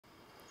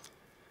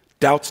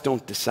Doubts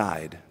don't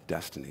decide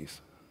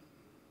destinies.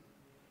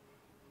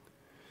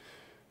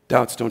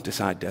 Doubts don't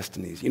decide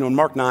destinies. You know, in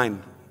Mark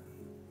 9,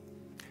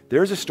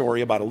 there's a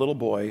story about a little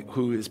boy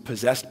who is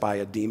possessed by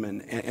a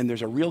demon, and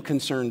there's a real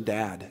concerned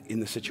dad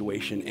in the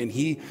situation, and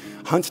he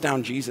hunts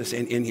down Jesus,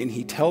 and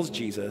he tells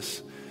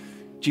Jesus,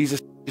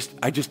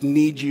 I just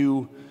need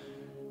you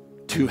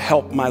to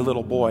help my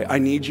little boy. I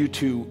need you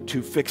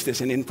to fix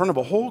this. And in front of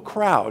a whole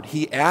crowd,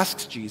 he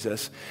asks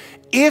Jesus,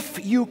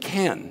 if you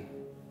can,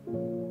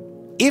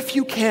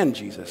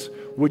 Jesus,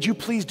 would you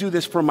please do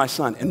this for my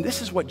son? And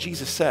this is what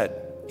Jesus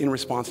said in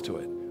response to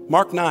it.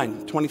 Mark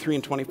 9, 23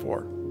 and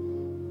 24.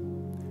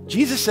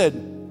 Jesus said,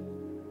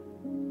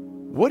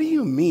 what do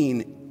you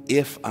mean,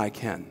 if I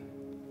can?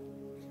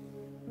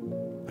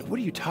 Like, what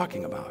are you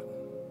talking about?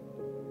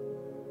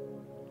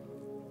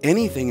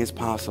 Anything is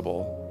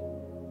possible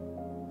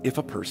if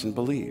a person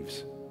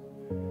believes.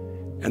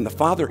 And the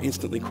father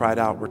instantly cried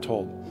out, we're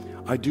told,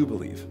 I do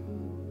believe,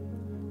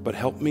 but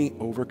help me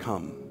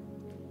overcome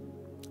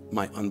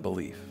my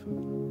unbelief.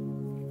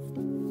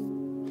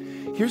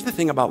 Here's the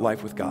thing about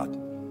life with God.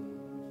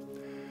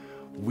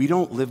 We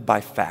don't live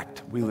by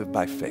fact, we live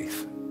by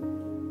faith.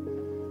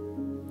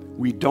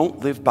 We don't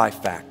live by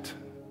fact,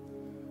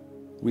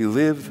 we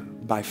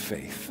live by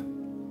faith.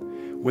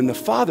 When the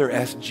Father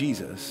asked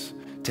Jesus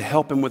to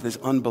help him with his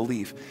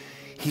unbelief,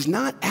 he's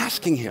not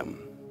asking him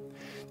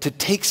to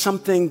take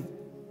something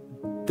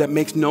that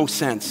makes no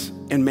sense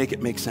and make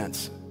it make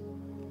sense.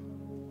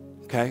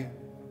 Okay?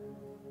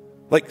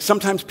 Like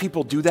sometimes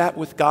people do that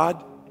with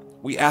God.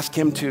 We ask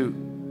him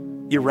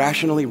to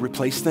irrationally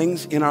replace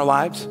things in our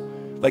lives.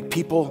 Like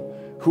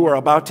people who are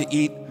about to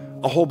eat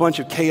a whole bunch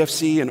of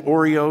KFC and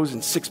Oreos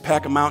and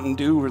 6-pack of Mountain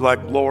Dew. We're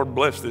like, Lord,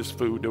 bless this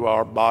food to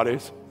our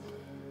bodies.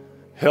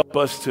 Help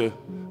us to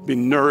be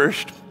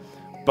nourished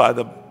by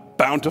the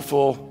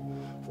bountiful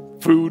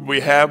food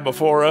we have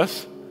before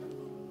us.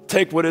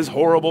 Take what is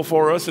horrible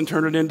for us and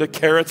turn it into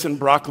carrots and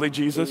broccoli,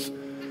 Jesus.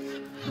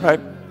 Right?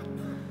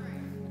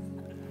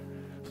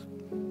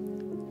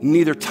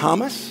 Neither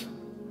Thomas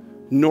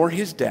nor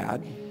his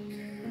dad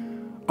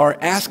are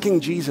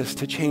asking Jesus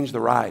to change the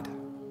ride.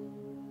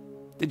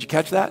 Did you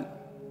catch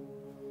that?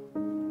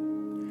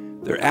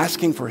 They're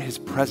asking for his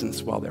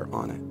presence while they're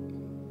on it.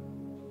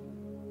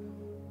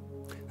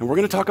 And we're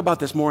going to talk about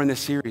this more in this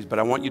series, but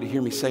I want you to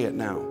hear me say it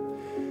now.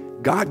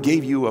 God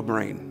gave you a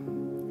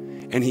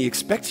brain, and he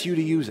expects you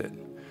to use it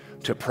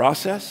to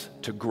process,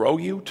 to grow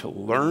you, to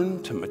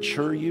learn, to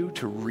mature you,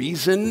 to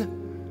reason,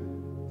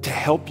 to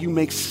help you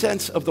make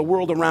sense of the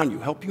world around you,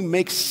 help you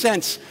make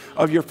sense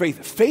of your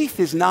faith. Faith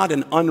is not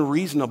an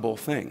unreasonable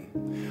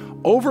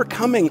thing.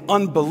 Overcoming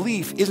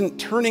unbelief isn't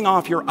turning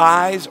off your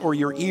eyes or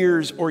your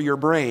ears or your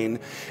brain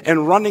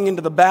and running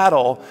into the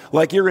battle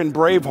like you're in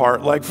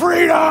Braveheart, like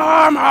freedom!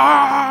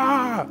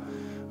 Ah!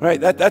 Right?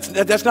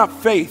 That's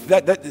not faith.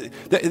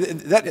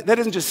 That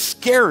isn't just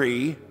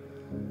scary.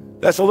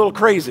 That's a little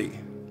crazy.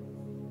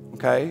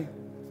 Okay?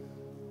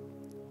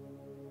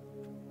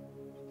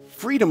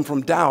 Freedom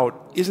from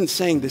doubt isn't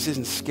saying this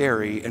isn't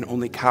scary and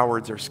only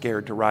cowards are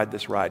scared to ride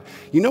this ride.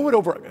 You know what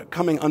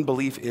overcoming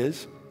unbelief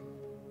is?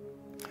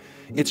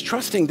 It's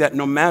trusting that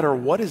no matter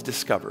what is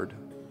discovered,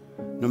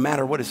 no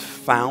matter what is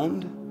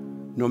found,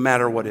 no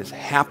matter what is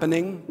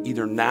happening,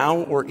 either now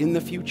or in the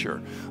future,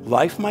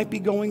 life might be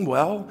going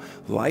well,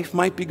 life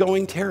might be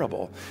going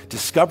terrible.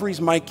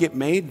 Discoveries might get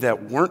made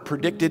that weren't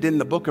predicted in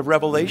the book of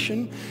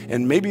Revelation,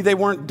 and maybe they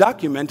weren't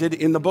documented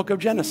in the book of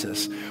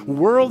Genesis.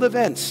 World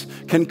events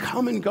can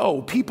come and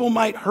go. People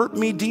might hurt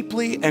me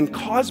deeply and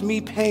cause me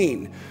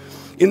pain.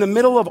 In the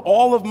middle of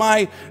all of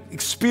my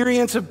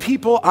experience of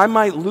people, I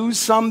might lose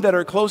some that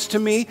are close to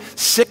me.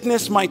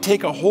 Sickness might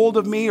take a hold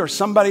of me or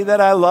somebody that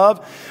I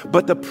love.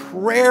 But the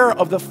prayer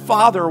of the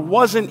Father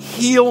wasn't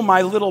heal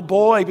my little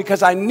boy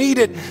because I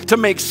needed to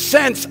make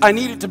sense. I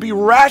needed to be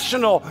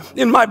rational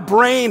in my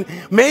brain.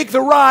 Make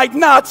the ride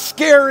not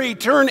scary.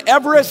 Turn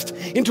Everest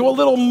into a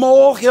little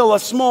molehill, a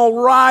small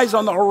rise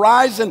on the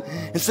horizon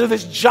instead of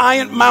this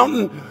giant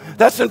mountain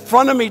that's in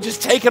front of me.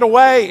 Just take it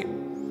away.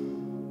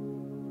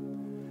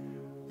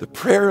 The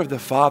prayer of the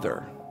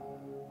Father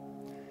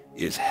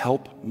is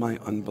help my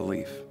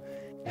unbelief.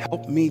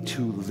 Help me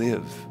to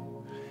live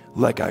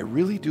like I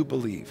really do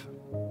believe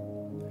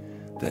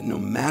that no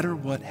matter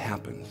what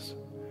happens,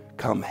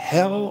 come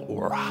hell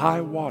or high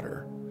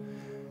water,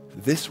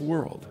 this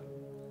world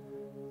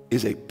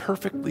is a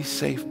perfectly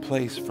safe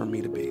place for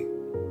me to be.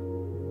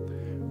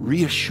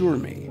 Reassure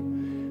me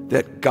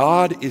that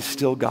God is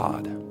still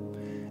God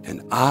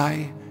and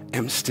I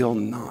am still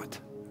not.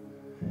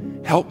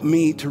 Help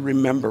me to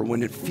remember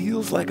when it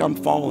feels like I'm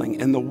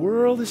falling and the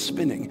world is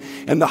spinning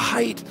and the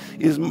height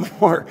is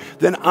more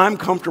than I'm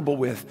comfortable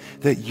with,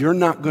 that you're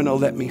not going to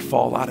let me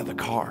fall out of the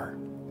car.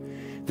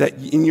 That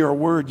in your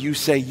word you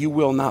say you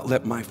will not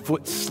let my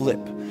foot slip.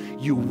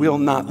 You will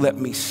not let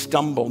me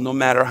stumble no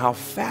matter how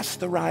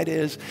fast the ride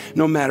is,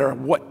 no matter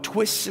what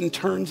twists and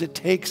turns it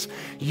takes.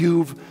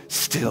 You've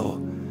still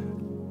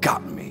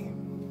got me.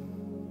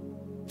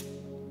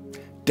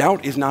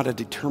 Doubt is not a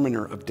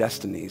determiner of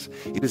destinies.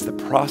 It is the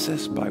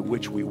process by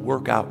which we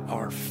work out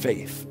our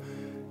faith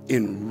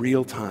in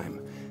real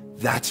time.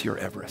 That's your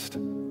Everest.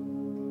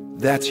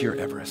 That's your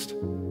Everest.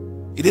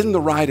 It isn't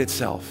the ride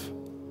itself.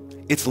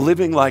 It's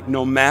living like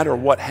no matter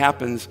what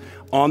happens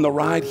on the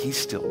ride, he's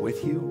still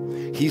with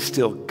you. He's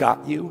still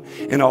got you.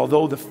 And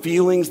although the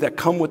feelings that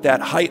come with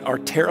that height are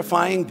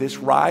terrifying, this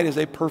ride is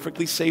a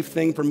perfectly safe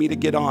thing for me to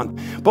get on.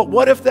 But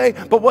what if they,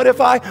 but what if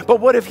I,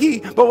 but what if he,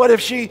 but what if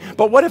she,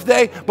 but what if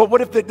they, but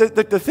what if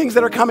the things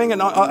that are coming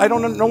and I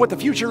don't know what the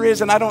future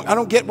is and I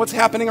don't get what's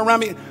happening around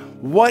me.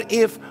 What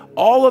if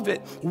all of it?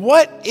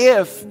 What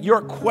if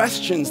your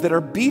questions that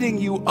are beating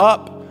you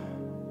up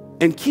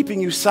and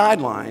keeping you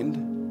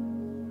sidelined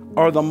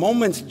are the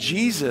moments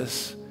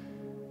Jesus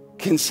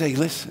can say,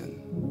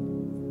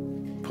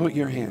 listen, put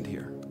your hand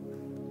here.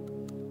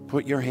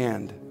 Put your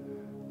hand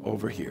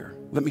over here.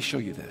 Let me show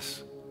you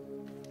this.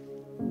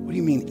 What do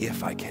you mean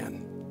if I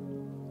can?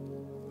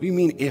 What do you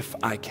mean if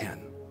I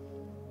can?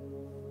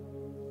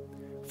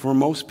 For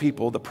most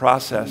people, the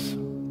process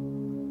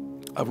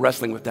of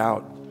wrestling with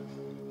doubt,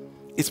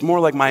 it's more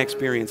like my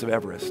experience of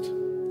Everest.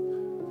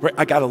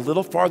 I got a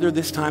little farther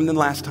this time than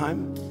last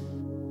time.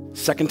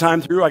 Second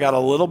time through, I got a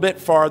little bit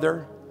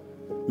farther.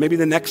 Maybe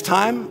the next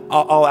time,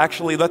 I'll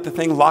actually let the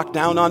thing lock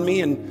down on me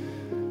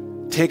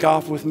and take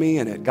off with me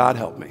in it. God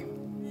help me,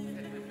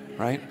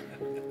 right?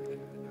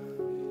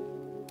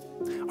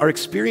 Our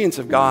experience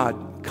of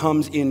God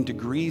comes in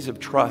degrees of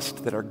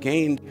trust that are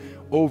gained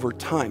over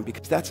time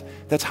because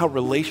that's how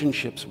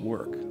relationships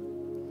work.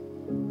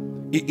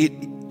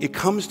 It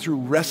comes through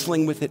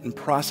wrestling with it and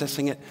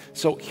processing it.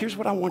 So here's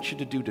what I want you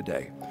to do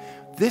today.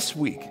 This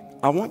week,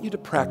 I want you to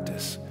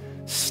practice.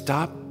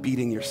 Stop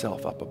beating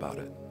yourself up about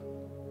it.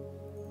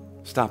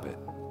 Stop it.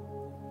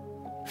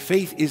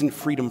 Faith isn't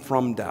freedom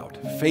from doubt.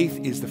 Faith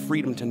is the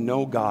freedom to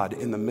know God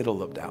in the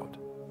middle of doubt.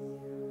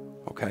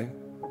 Okay?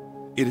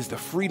 It is the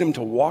freedom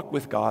to walk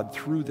with God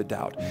through the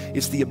doubt.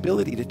 It's the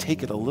ability to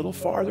take it a little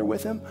farther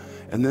with him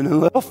and then a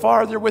little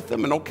farther with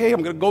him. And okay,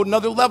 I'm going to go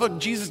another level.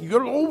 Jesus,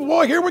 oh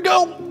boy, here we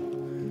go.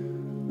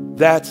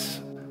 That's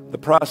the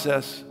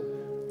process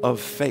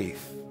of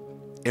faith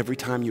every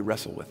time you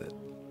wrestle with it.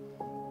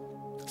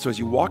 So as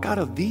you walk out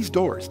of these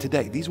doors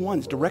today, these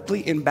ones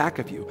directly in back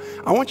of you,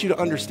 I want you to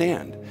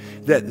understand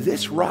that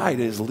this ride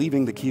is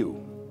leaving the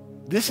queue.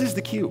 This is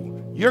the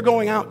queue. You're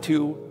going out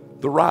to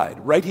the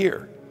ride right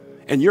here.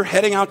 And you're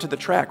heading out to the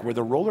track where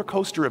the roller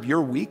coaster of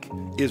your week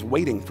is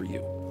waiting for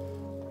you.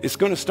 It's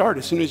going to start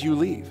as soon as you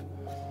leave.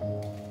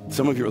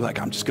 Some of you are like,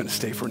 I'm just going to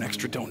stay for an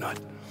extra donut.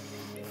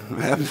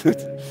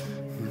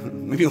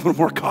 Maybe a little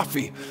more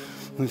coffee.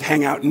 And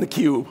hang out in the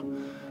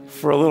queue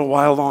for a little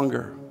while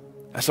longer.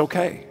 That's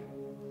okay.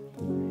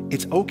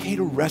 It's okay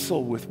to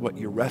wrestle with what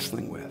you're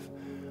wrestling with.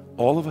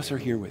 All of us are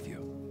here with you.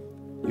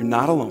 You're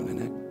not alone in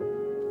it.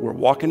 We're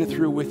walking it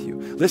through with you.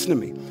 Listen to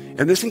me.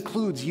 And this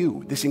includes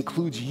you. This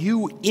includes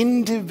you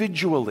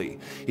individually.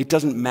 It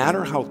doesn't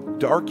matter how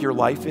dark your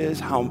life is,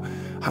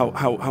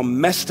 how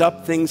messed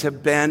up things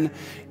have been.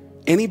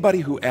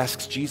 Anybody who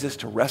asks Jesus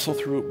to wrestle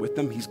through it with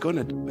them, he's going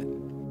to do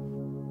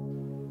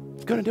it.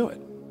 He's going to do it.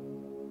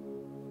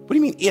 What do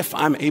you mean, if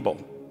I'm able?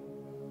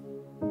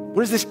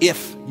 What is this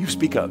if you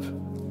speak of?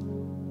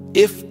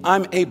 If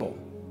I'm able,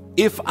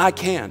 if I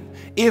can,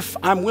 if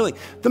I'm willing.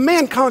 The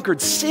man conquered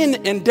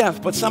sin and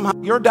death, but somehow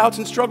your doubts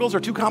and struggles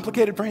are too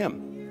complicated for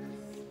him.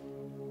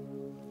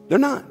 They're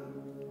not.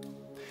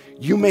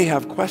 You may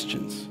have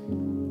questions.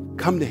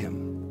 Come to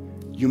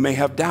him. You may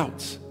have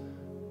doubts.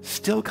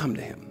 Still come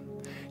to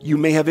him. You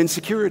may have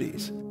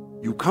insecurities.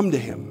 You come to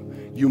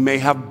him. You may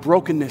have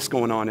brokenness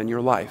going on in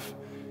your life.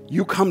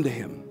 You come to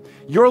him.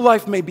 Your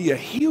life may be a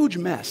huge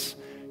mess.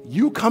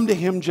 You come to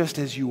him just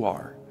as you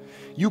are.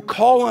 You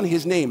call on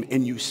his name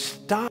and you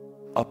stop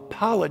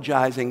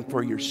apologizing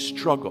for your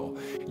struggle.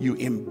 You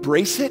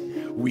embrace it,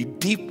 we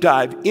deep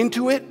dive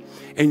into it,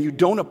 and you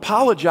don't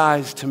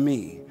apologize to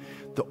me.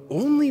 The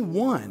only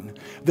one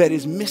that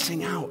is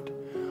missing out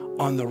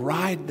on the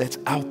ride that's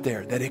out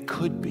there, that it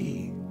could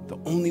be, the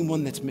only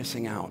one that's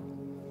missing out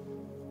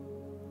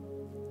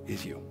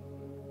is you.